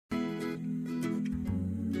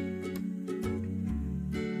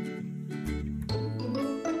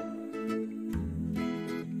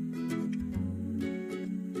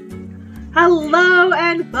Hello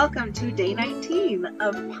and welcome to day 19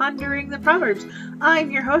 of Pondering the Proverbs. I'm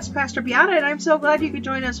your host, Pastor Beata, and I'm so glad you could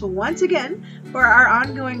join us once again for our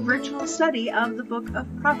ongoing virtual study of the book of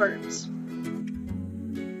Proverbs.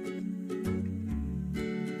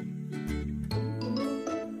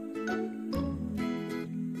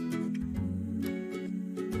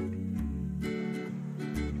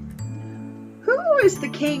 Who is the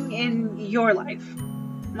king in your life?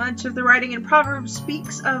 Much of the writing in Proverbs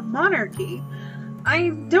speaks of monarchy. I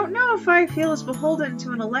don't know if I feel as beholden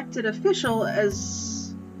to an elected official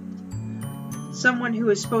as someone who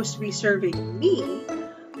is supposed to be serving me,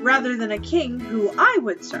 rather than a king who I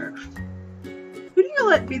would serve. Who do you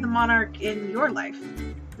let be the monarch in your life?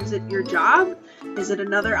 Is it your job? Is it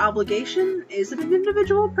another obligation? Is it an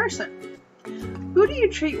individual person? Who do you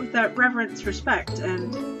treat with that reverence, respect,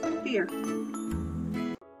 and fear?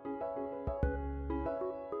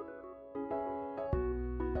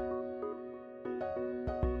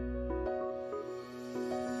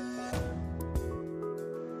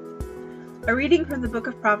 A reading from the book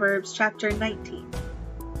of Proverbs, chapter 19.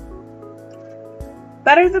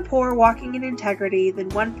 Better the poor walking in integrity than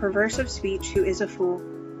one perverse of speech who is a fool.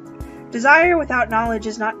 Desire without knowledge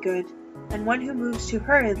is not good, and one who moves too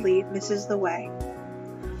hurriedly misses the way.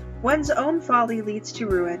 One's own folly leads to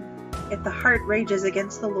ruin, if the heart rages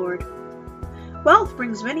against the Lord. Wealth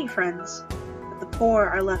brings many friends, but the poor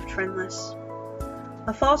are left friendless.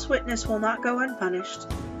 A false witness will not go unpunished,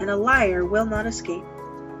 and a liar will not escape.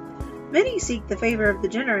 Many seek the favor of the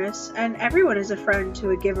generous, and everyone is a friend to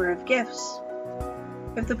a giver of gifts.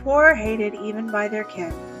 If the poor are hated even by their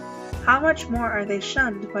kin, how much more are they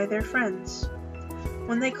shunned by their friends?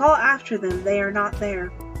 When they call after them, they are not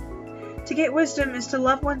there. To get wisdom is to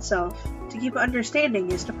love oneself, to keep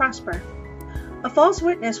understanding is to prosper. A false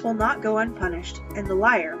witness will not go unpunished, and the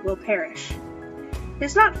liar will perish. It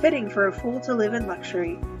is not fitting for a fool to live in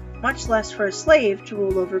luxury, much less for a slave to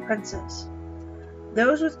rule over princes.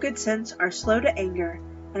 Those with good sense are slow to anger,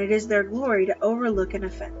 and it is their glory to overlook an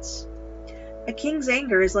offense. A king's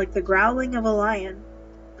anger is like the growling of a lion,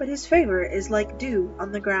 but his favor is like dew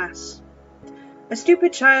on the grass. A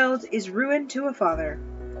stupid child is ruin to a father,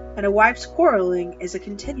 and a wife's quarreling is a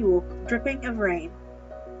continual dripping of rain.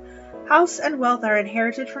 House and wealth are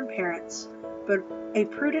inherited from parents, but a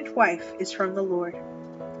prudent wife is from the Lord.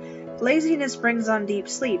 Laziness brings on deep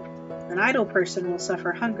sleep, an idle person will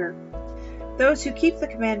suffer hunger. Those who keep the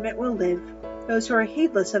commandment will live. Those who are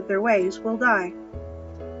heedless of their ways will die.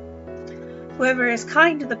 Whoever is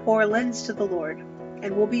kind to the poor lends to the Lord,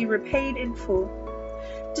 and will be repaid in full.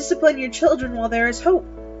 Discipline your children while there is hope.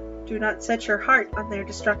 Do not set your heart on their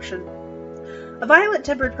destruction. A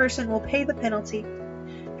violent-tempered person will pay the penalty.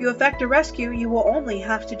 If you effect a rescue, you will only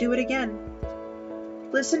have to do it again.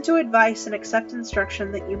 Listen to advice and accept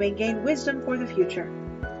instruction that you may gain wisdom for the future.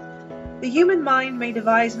 The human mind may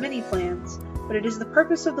devise many plans, but it is the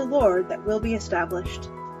purpose of the Lord that will be established.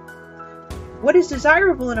 What is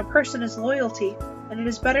desirable in a person is loyalty, and it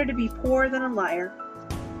is better to be poor than a liar.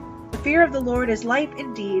 The fear of the Lord is life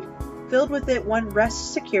indeed. Filled with it one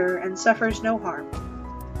rests secure and suffers no harm.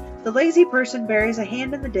 The lazy person buries a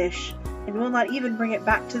hand in the dish, and will not even bring it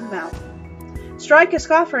back to the mouth. Strike a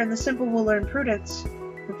scoffer, and the simple will learn prudence.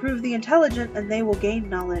 Reprove the intelligent, and they will gain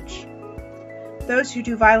knowledge. Those who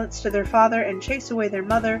do violence to their father and chase away their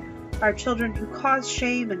mother are children who cause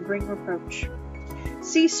shame and bring reproach.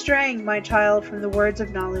 Cease straying, my child, from the words of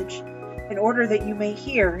knowledge, in order that you may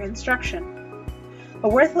hear instruction. A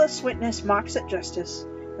worthless witness mocks at justice,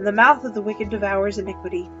 and the mouth of the wicked devours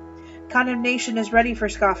iniquity. Condemnation is ready for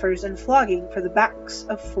scoffers, and flogging for the backs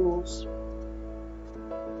of fools.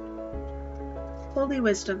 Holy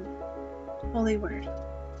Wisdom, Holy Word.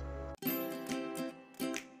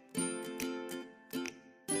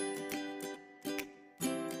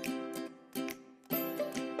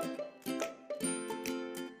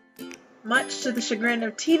 Much to the chagrin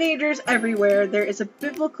of teenagers everywhere, there is a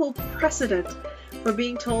biblical precedent for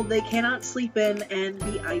being told they cannot sleep in and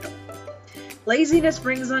be idle. Laziness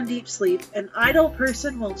brings on deep sleep. An idle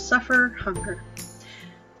person will suffer hunger.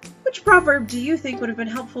 Which proverb do you think would have been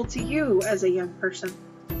helpful to you as a young person?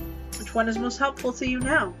 Which one is most helpful to you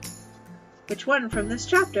now? Which one from this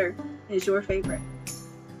chapter is your favorite?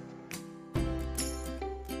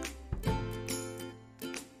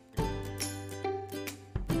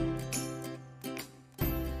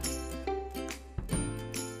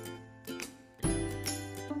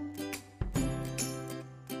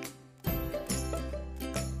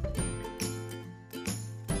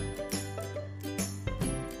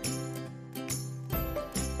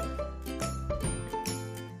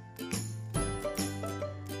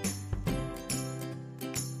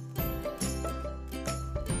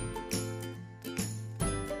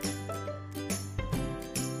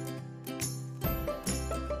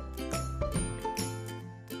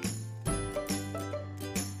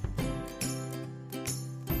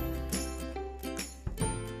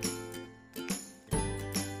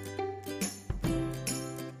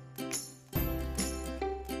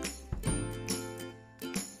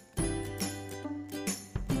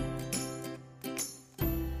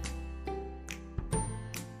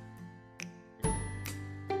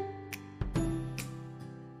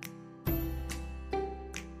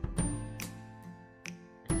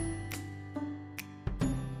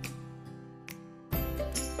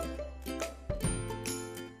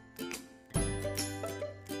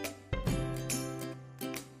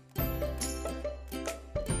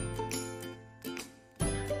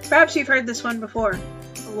 Perhaps you've heard this one before.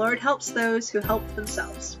 The Lord helps those who help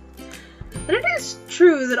themselves. And it is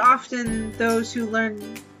true that often those who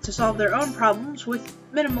learn to solve their own problems with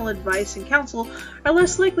minimal advice and counsel are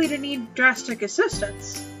less likely to need drastic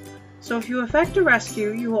assistance. So if you effect a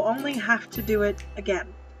rescue, you will only have to do it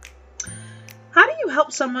again. How do you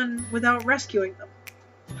help someone without rescuing them?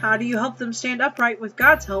 How do you help them stand upright with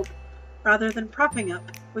God's help rather than propping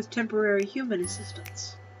up with temporary human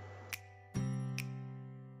assistance?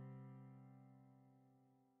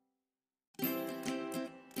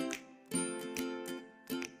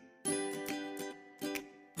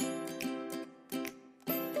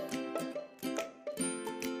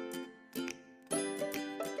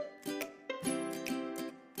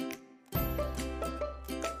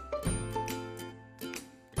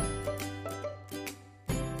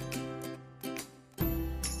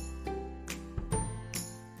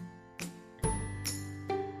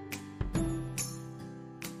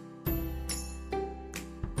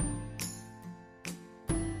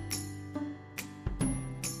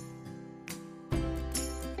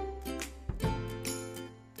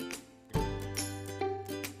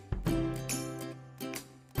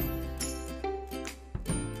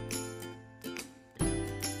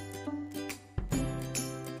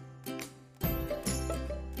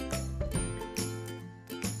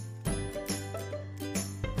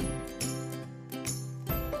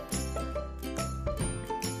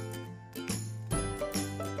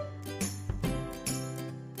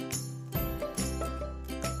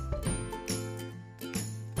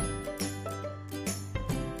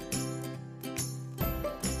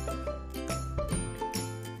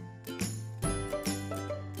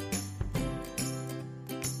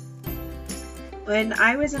 When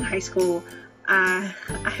I was in high school, I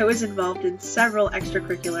was involved in several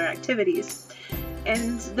extracurricular activities,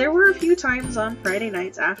 and there were a few times on Friday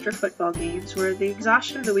nights after football games where the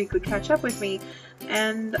exhaustion of the week would catch up with me,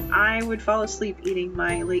 and I would fall asleep eating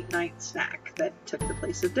my late night snack that took the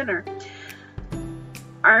place of dinner.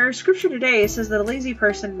 Our scripture today says that a lazy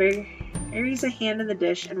person buries a hand in the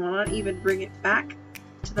dish and will not even bring it back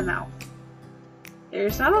to the mouth.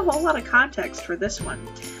 There's not a whole lot of context for this one,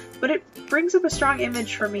 but it brings up a strong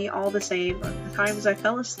image for me all the same of the times I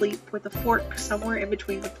fell asleep with a fork somewhere in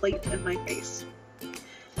between the plate and my face.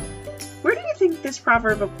 Where do you think this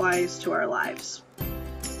proverb applies to our lives?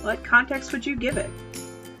 What context would you give it?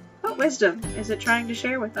 What wisdom is it trying to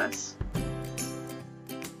share with us?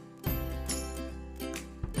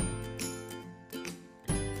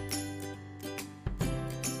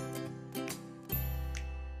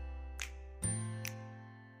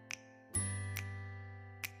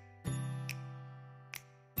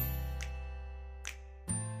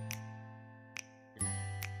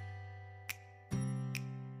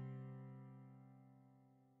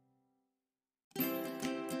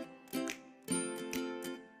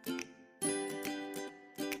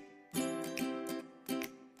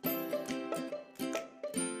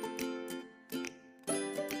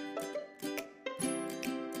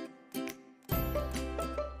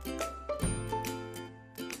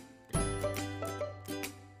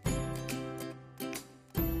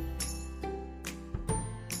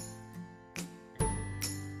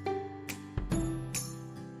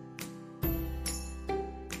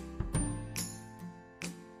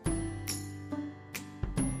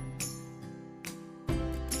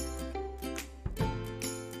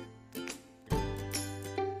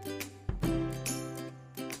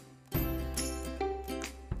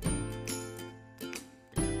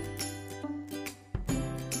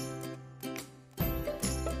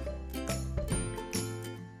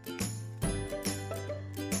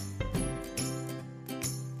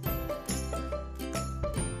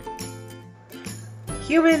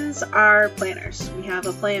 Humans are planners. We have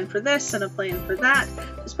a plan for this and a plan for that,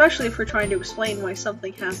 especially if we're trying to explain why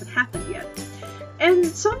something hasn't happened yet. And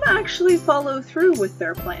some actually follow through with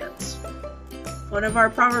their plans. One of our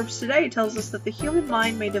Proverbs today tells us that the human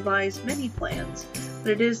mind may devise many plans,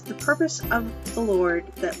 but it is the purpose of the Lord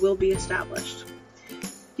that will be established.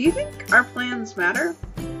 Do you think our plans matter?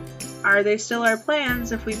 Are they still our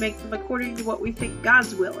plans if we make them according to what we think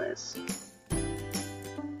God's will is?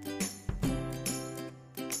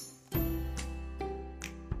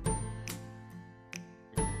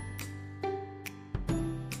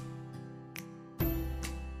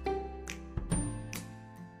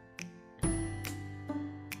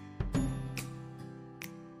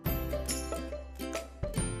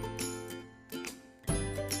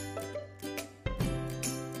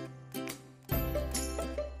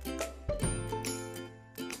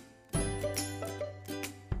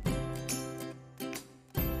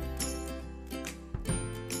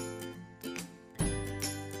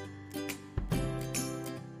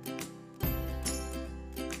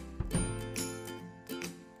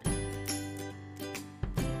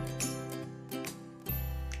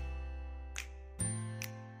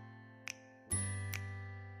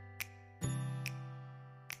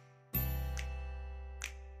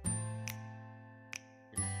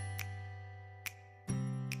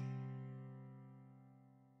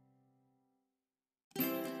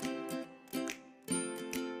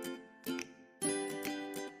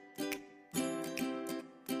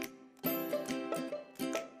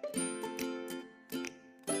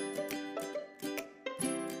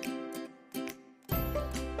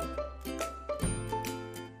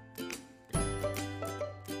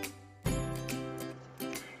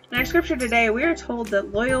 In our scripture today, we are told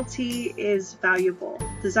that loyalty is valuable,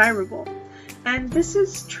 desirable, and this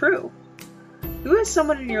is true. Who is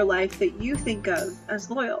someone in your life that you think of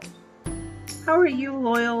as loyal? How are you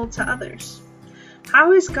loyal to others?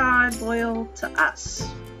 How is God loyal to us?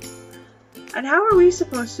 And how are we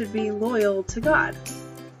supposed to be loyal to God?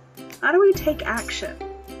 How do we take action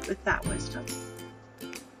with that wisdom?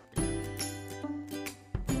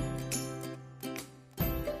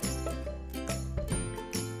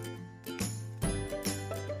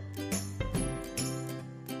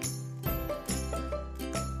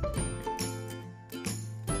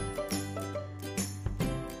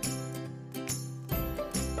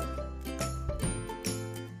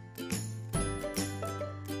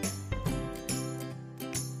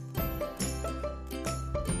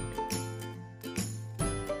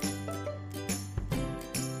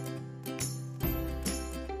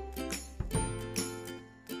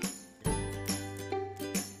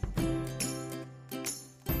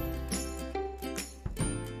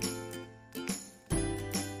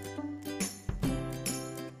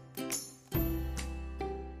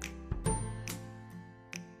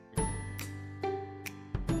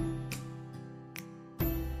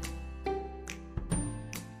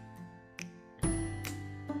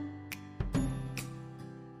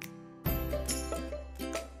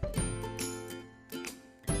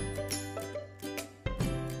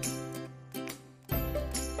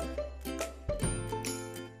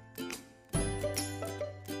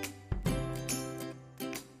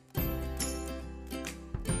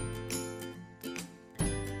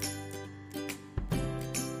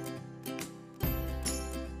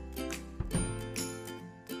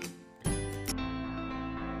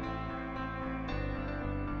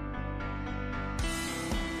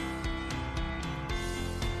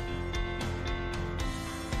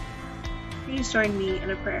 Please join me in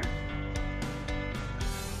a prayer.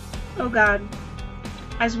 Oh God,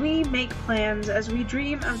 as we make plans, as we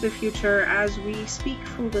dream of the future, as we speak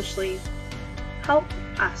foolishly, help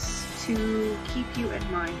us to keep you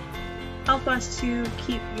in mind. Help us to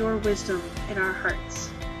keep your wisdom in our hearts.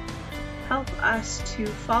 Help us to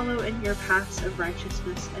follow in your paths of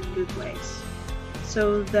righteousness and good ways,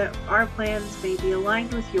 so that our plans may be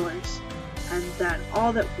aligned with yours, and that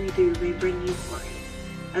all that we do may bring you glory.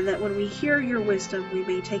 And that when we hear your wisdom, we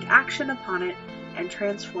may take action upon it and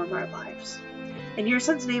transform our lives. In your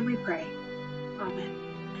Son's name we pray. Amen.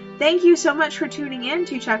 Thank you so much for tuning in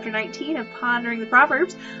to Chapter 19 of Pondering the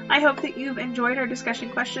Proverbs. I hope that you've enjoyed our discussion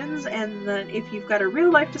questions, and that if you've got a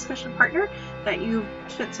real-life discussion partner, that you've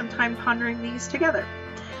spent some time pondering these together.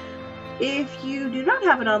 If you do not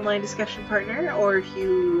have an online discussion partner, or if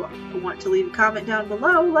you want to leave a comment down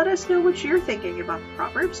below, let us know what you're thinking about the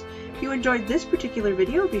Proverbs. If you enjoyed this particular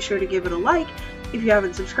video, be sure to give it a like. If you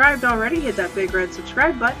haven't subscribed already, hit that big red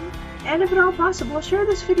subscribe button. And if at all possible, share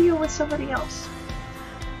this video with somebody else.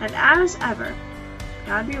 And as ever,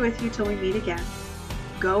 God be with you till we meet again.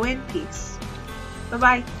 Go in peace.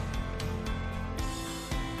 Bye-bye.